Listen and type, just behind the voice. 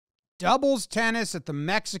Doubles tennis at the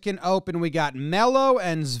Mexican Open. We got Melo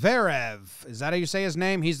and Zverev. Is that how you say his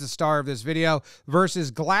name? He's the star of this video.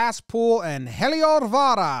 Versus Glasspool and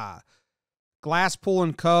Heliodvara. Glasspool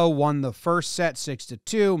and Co. won the first set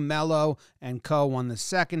 6-2. Melo and Co. won the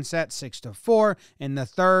second set 6-4. In the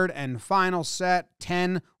third and final set,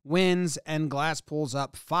 10 wins, and Glasspool's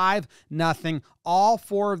up 5-0. All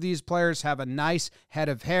four of these players have a nice head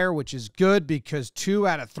of hair, which is good because 2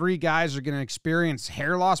 out of 3 guys are going to experience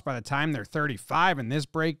hair loss by the time they're 35, and this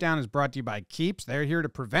breakdown is brought to you by Keeps. They're here to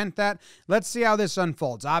prevent that. Let's see how this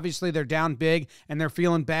unfolds. Obviously, they're down big, and they're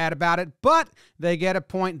feeling bad about it, but they get a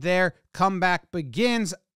point there. Comeback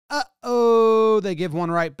begins. Uh-oh, they give one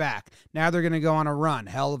right back. Now they're going to go on a run.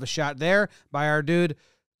 Hell of a shot there by our dude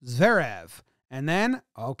Zverev. And then,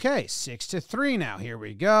 okay, 6-3 now. Here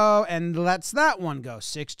we go. And lets that one go.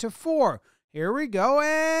 6-4. Here we go.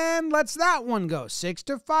 And lets that one go.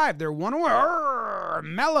 6-5. They're one away.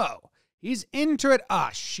 Melo. He's into it.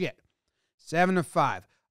 Ah, shit. 7-5.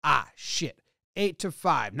 Ah, shit.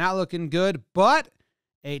 8-5. Not looking good, but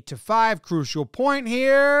 8-5. Crucial point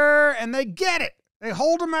here. And they get it. They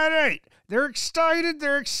hold them at 8. They're excited.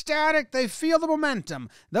 They're ecstatic. They feel the momentum.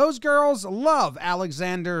 Those girls love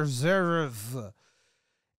Alexander Zverev.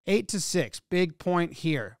 8-6. Big point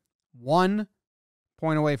here. 1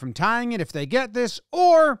 point away from tying it if they get this,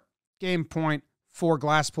 or game point for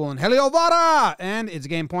Glasspool and Heliodvara. And it's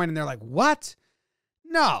game point, and they're like, what?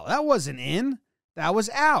 No, that wasn't in. That was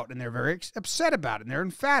out. And they're very upset about it, and they're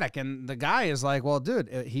emphatic. And the guy is like, well, dude,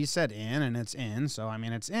 he said in, and it's in. So, I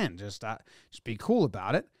mean, it's in. Just be cool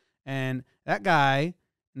about it. And that guy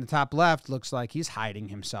in the top left looks like he's hiding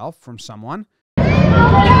himself from someone.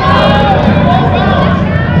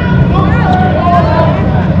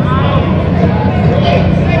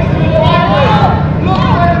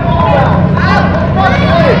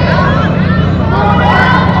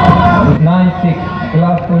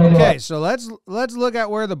 Okay, so let's look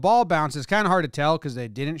at where the ball bounces. Kind of hard to tell because they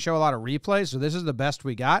didn't show a lot of replays, so this is the best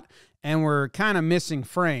we got. And we're kind of missing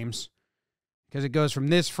frames because it goes from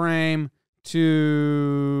this frame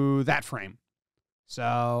to that frame.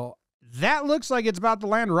 So that looks like it's about to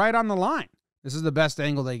land right on the line. This is the best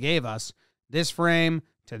angle they gave us. This frame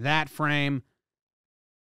to that frame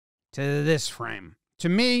to this frame. To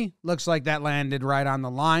me, looks like that landed right on the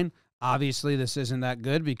line. Obviously, this isn't that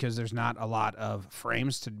good because there's not a lot of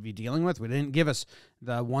frames to be dealing with. We didn't give us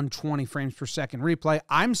the 120 frames per second replay.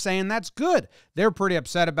 I'm saying that's good. They're pretty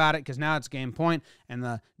upset about it because now it's game point, and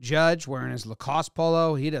the judge wearing his Lacoste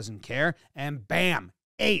polo, he doesn't care. And bam,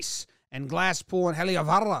 ace. And Glasspool and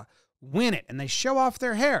Heliodvara win it, and they show off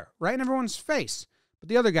their hair right in everyone's face. But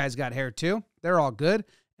the other guys got hair too. They're all good,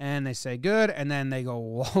 and they say good, and then they go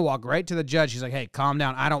walk right to the judge. He's like, hey, calm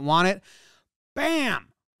down. I don't want it. Bam.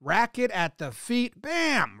 Racket at the feet.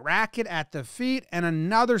 Bam! Racket at the feet. And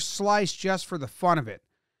another slice just for the fun of it.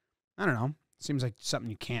 I don't know. Seems like something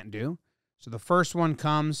you can't do. So the first one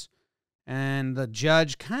comes, and the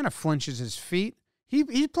judge kind of flinches his feet.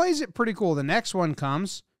 He plays it pretty cool. The next one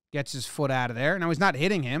comes, gets his foot out of there. Now, he's not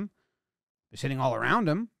hitting him. He's hitting all around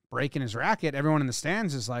him, breaking his racket. Everyone in the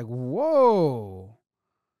stands is like, whoa.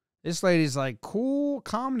 This lady's like, cool,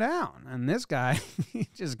 calm down. And this guy, he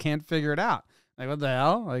just can't figure it out. Like, what the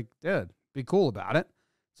hell? Like, dude, be cool about it.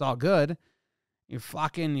 It's all good. You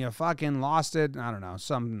fucking lost it. I don't know,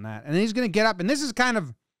 something that. And then he's going to get up, and this is kind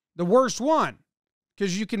of the worst one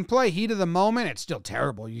because you can play heat of the moment. It's still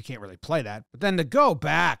terrible. You can't really play that. But then to go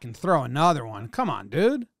back and throw another one, come on,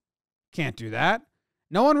 dude. Can't do that.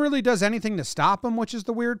 No one really does anything to stop him, which is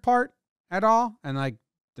the weird part at all. And, like,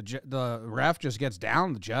 the ref just gets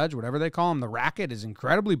down, the judge, whatever they call him. The racket is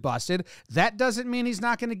incredibly busted. That doesn't mean he's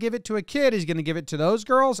not going to give it to a kid. He's going to give it to those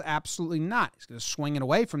girls? Absolutely not. He's going to swing it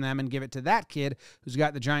away from them and give it to that kid who's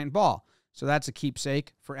got the giant ball. So that's a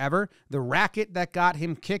keepsake forever. The racket that got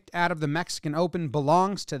him kicked out of the Mexican Open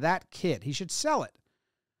belongs to that kid. He should sell it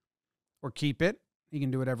or keep it. He can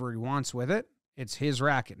do whatever he wants with it. It's his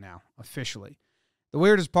racket now, officially. The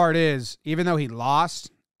weirdest part is, even though he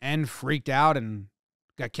lost and freaked out and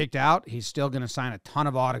got kicked out, he's still going to sign a ton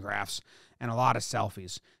of autographs and a lot of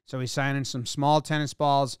selfies. So he's signing some small tennis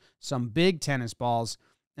balls, some big tennis balls,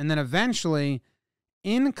 and then eventually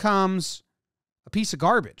in comes a piece of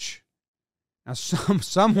garbage. Now,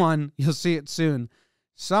 someone, you'll see it soon,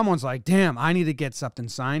 someone's like, damn, I need to get something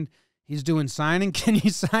signed. He's doing signing. Can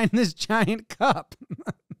you sign this giant cup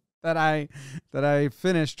that I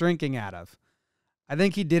finished drinking out of? I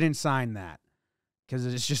think he didn't sign that because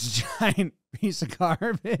it's just a giant piece of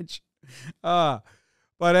garbage. But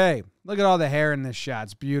hey, look at all the hair in this shot.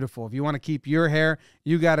 It's beautiful. If you want to keep your hair,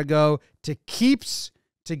 you got to go to Keeps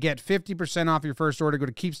to get 50% off your first order. Go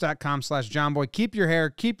to keeps.com/Jomboy. Keep your hair,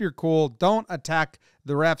 keep your cool. Don't attack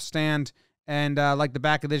the ref stand. And like the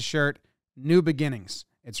back of this shirt, new beginnings.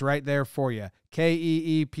 It's right there for you.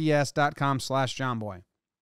 KEEPS.com/Jomboy.